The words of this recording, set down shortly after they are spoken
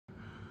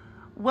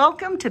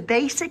Welcome to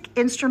Basic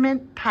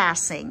Instrument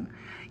Passing.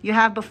 You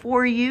have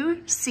before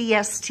you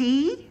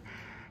CST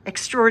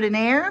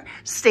extraordinaire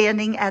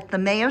standing at the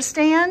Mayo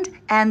stand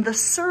and the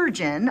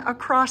surgeon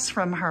across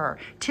from her.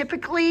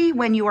 Typically,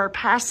 when you are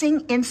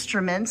passing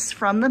instruments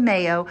from the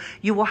Mayo,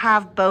 you will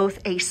have both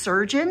a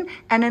surgeon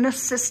and an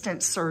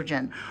assistant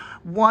surgeon.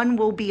 One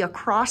will be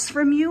across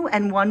from you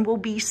and one will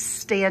be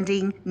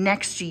standing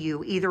next to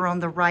you, either on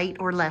the right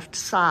or left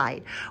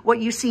side. What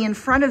you see in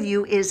front of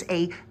you is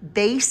a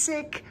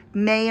basic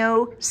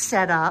Mayo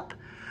setup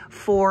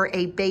for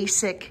a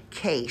basic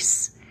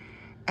case.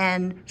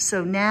 And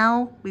so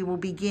now we will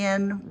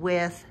begin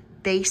with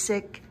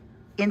basic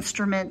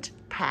instrument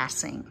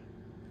passing.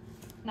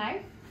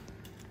 Knife.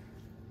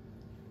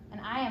 And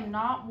I am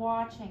not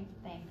watching.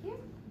 Thank you.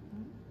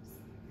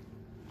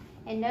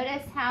 And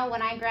notice how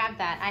when I grabbed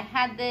that, I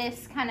had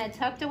this kind of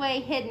tucked away,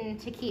 hidden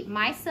to keep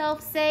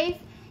myself safe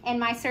and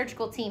my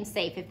surgical team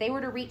safe. If they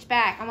were to reach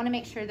back, I want to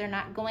make sure they're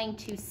not going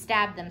to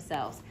stab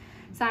themselves.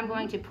 So I'm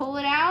going to pull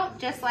it out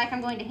just like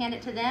I'm going to hand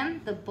it to them.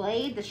 The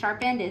blade, the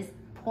sharp end is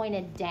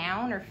pointed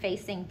down or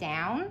facing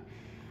down.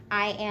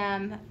 I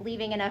am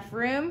leaving enough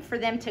room for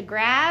them to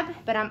grab,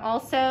 but I'm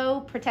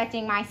also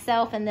protecting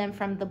myself and them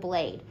from the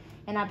blade.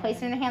 And I place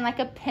it in their hand like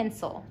a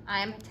pencil.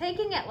 I'm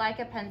taking it like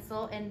a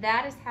pencil, and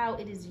that is how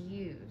it is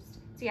used.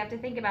 So you have to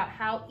think about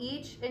how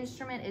each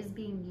instrument is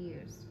being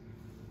used.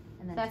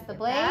 And then that's the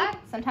blade. Back.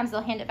 Sometimes they'll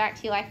hand it back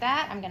to you like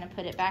that. I'm gonna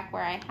put it back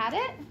where I had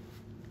it.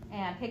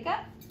 And pick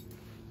up.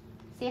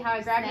 See how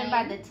I grabbed them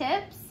by the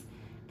tips?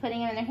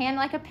 Putting it in their hand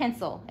like a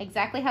pencil.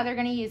 Exactly how they're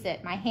gonna use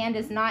it. My hand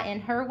is not in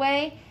her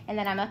way, and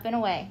then I'm up and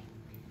away.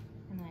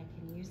 And I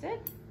can use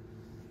it.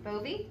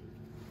 Bovie.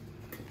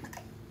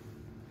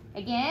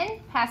 Again,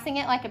 passing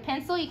it like a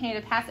pencil. You can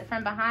either pass it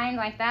from behind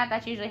like that.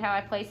 That's usually how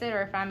I place it,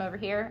 or if I'm over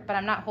here, but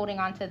I'm not holding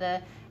onto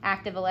the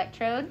active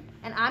electrode.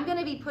 And I'm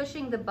gonna be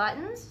pushing the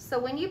buttons. So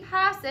when you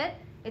pass it,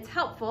 it's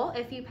helpful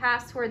if you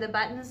pass where the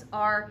buttons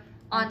are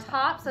on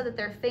top so that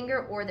their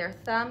finger or their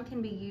thumb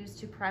can be used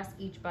to press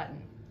each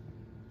button.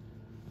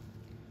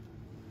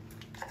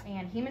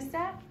 And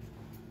hemostat.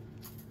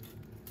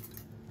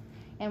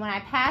 And when I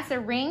pass a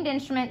ringed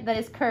instrument that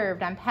is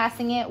curved, I'm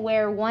passing it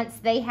where once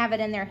they have it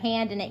in their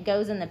hand and it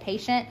goes in the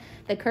patient,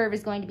 the curve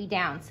is going to be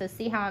down. So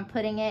see how I'm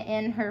putting it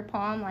in her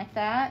palm like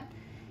that?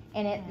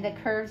 And the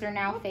curves are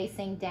now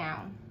facing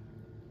down.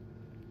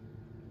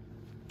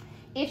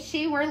 If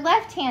she were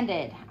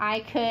left-handed,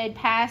 I could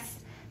pass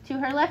to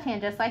her left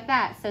hand just like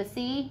that. So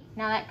see,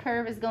 now that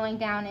curve is going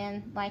down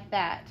in like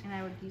that. And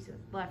I would use it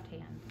with left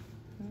hand.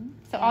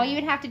 So all you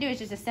would have to do is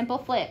just a simple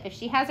flip. If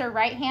she has her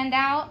right hand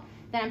out,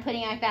 then I'm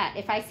putting it like that.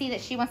 If I see that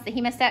she wants the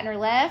hemostat in her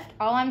left,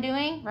 all I'm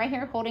doing right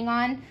here, holding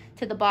on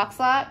to the box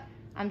lock,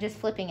 I'm just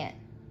flipping it,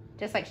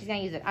 just like she's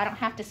gonna use it. I don't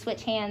have to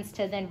switch hands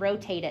to then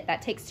rotate it.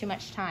 That takes too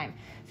much time.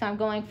 So I'm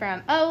going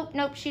from, oh,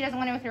 nope, she doesn't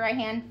want it with her right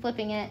hand,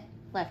 flipping it,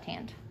 left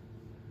hand.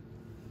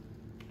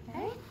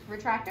 Okay,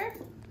 retractor.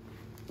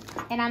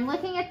 And I'm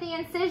looking at the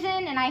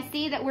incision and I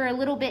see that we're a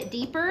little bit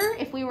deeper.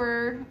 If we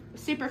were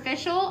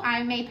superficial,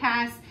 I may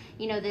pass,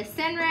 you know, this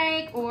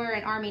Senrake or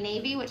an Army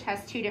Navy, which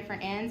has two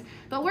different ends,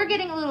 but we're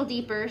getting a little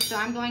deeper. So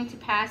I'm going to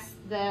pass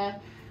the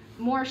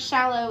more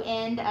shallow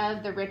end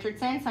of the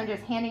Richardson. So I'm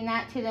just handing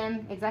that to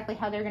them exactly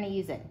how they're gonna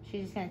use it.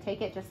 She's just gonna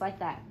take it just like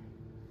that.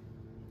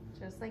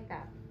 Just like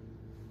that.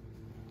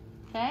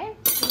 Okay.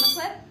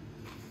 Hemoclip.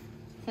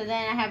 So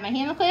then I have my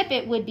hemoclip.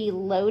 It would be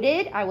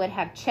loaded. I would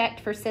have checked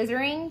for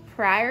scissoring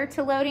prior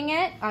to loading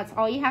it. That's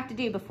all you have to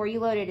do before you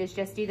load it is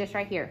just do this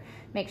right here.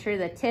 Make sure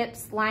the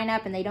tips line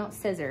up and they don't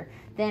scissor.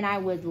 Then I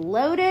would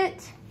load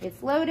it.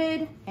 It's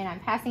loaded and I'm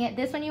passing it.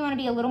 This one you want to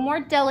be a little more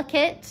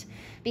delicate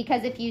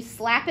because if you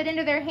slap it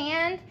into their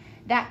hand,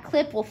 that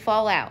clip will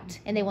fall out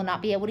and they will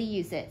not be able to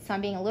use it. So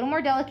I'm being a little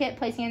more delicate,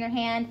 placing it in their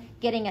hand,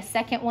 getting a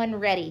second one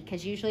ready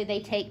because usually they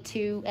take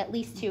at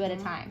least two at a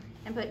time.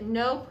 And put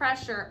no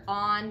pressure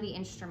on the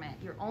instrument.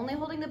 You're only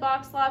holding the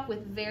box lock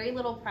with very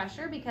little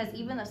pressure because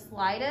even the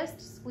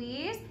slightest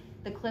squeeze,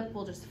 the clip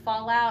will just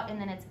fall out and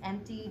then it's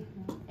empty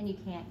and you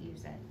can't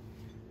use it.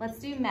 Let's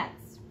do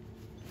METs.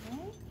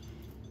 Okay.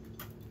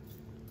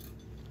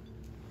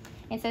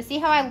 And so see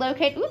how I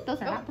locate, ooh,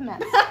 those are not the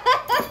METs.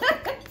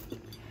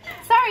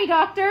 Sorry,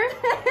 doctor.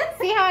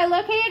 See how I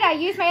located? I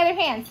use my other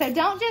hand. So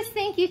don't just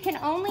think you can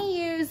only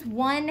use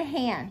one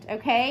hand,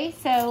 okay?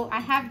 So I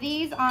have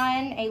these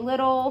on a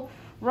little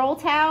roll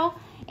towel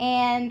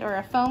or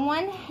a foam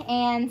one.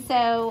 And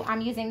so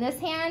I'm using this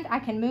hand. I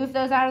can move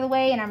those out of the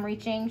way and I'm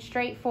reaching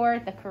straight for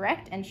the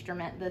correct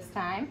instrument this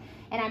time.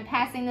 And I'm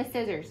passing the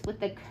scissors with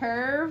the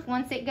curve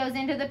once it goes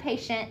into the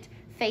patient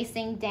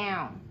facing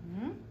down.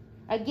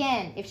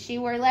 Again, if she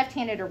were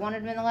left-handed or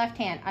wanted them in the left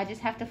hand, I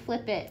just have to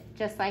flip it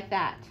just like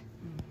that.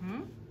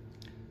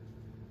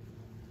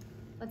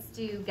 Let's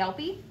do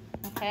Gelpy.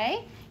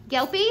 Okay.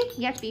 Gelpy,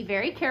 you have to be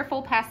very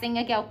careful passing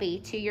a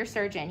Gelpy to your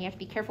surgeon. You have to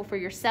be careful for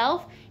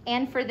yourself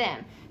and for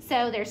them.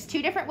 So there's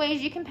two different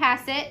ways you can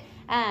pass it.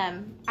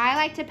 I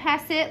like to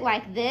pass it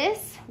like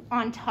this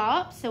on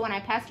top. So when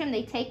I pass to them,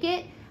 they take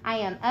it. I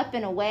am up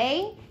and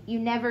away. You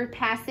never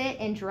pass it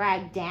and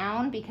drag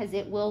down because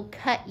it will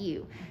cut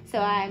you. So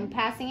I'm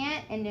passing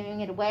it and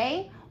doing it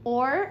away.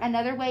 Or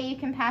another way you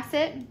can pass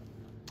it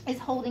is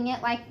holding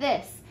it like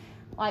this,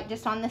 like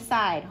just on the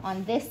side,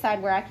 on this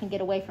side where I can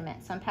get away from it.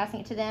 So I'm passing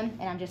it to them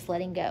and I'm just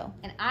letting go.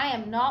 And I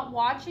am not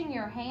watching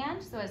your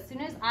hand, so as soon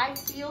as I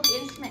feel the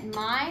instrument in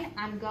mine,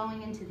 I'm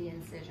going into the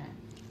incision.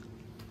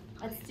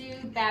 Let's do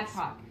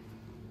Babcock.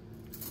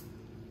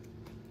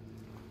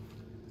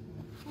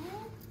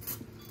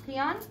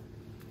 Peon.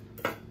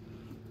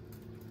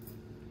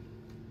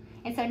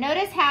 And so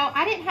notice how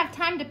I didn't have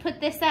time to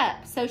put this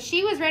up. So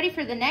she was ready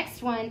for the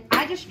next one.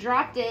 I just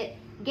dropped it,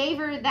 gave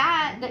her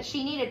that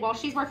she needed while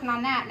she's working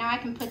on that. Now I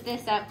can put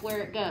this up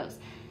where it goes.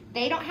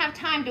 They don't have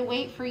time to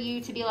wait for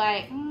you to be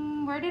like,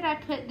 where did I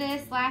put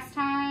this last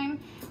time?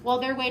 Well,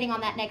 they're waiting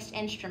on that next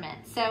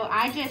instrument. So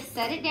I just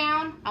set it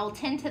down. I'll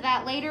tend to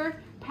that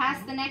later,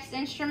 pass the next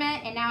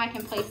instrument, and now I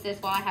can place this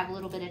while I have a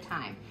little bit of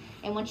time.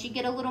 And once you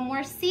get a little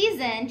more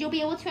seasoned, you'll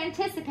be able to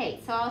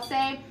anticipate. So I'll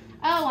say,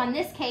 oh, on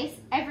this case,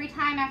 every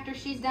time after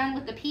she's done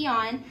with the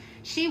peon,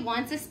 she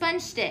wants a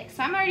sponge stick.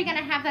 So I'm already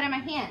gonna have that in my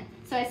hand.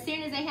 So as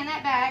soon as I hand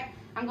that back,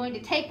 I'm going to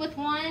take with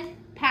one,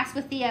 pass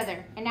with the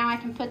other. And now I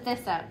can put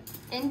this up.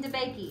 Into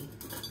Bakey.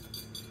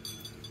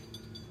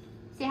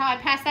 See how I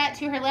passed that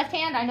to her left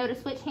hand? I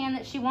noticed which hand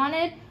that she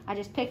wanted. I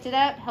just picked it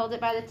up, held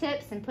it by the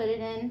tips, and put it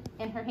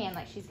in her hand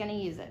like she's gonna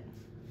use it.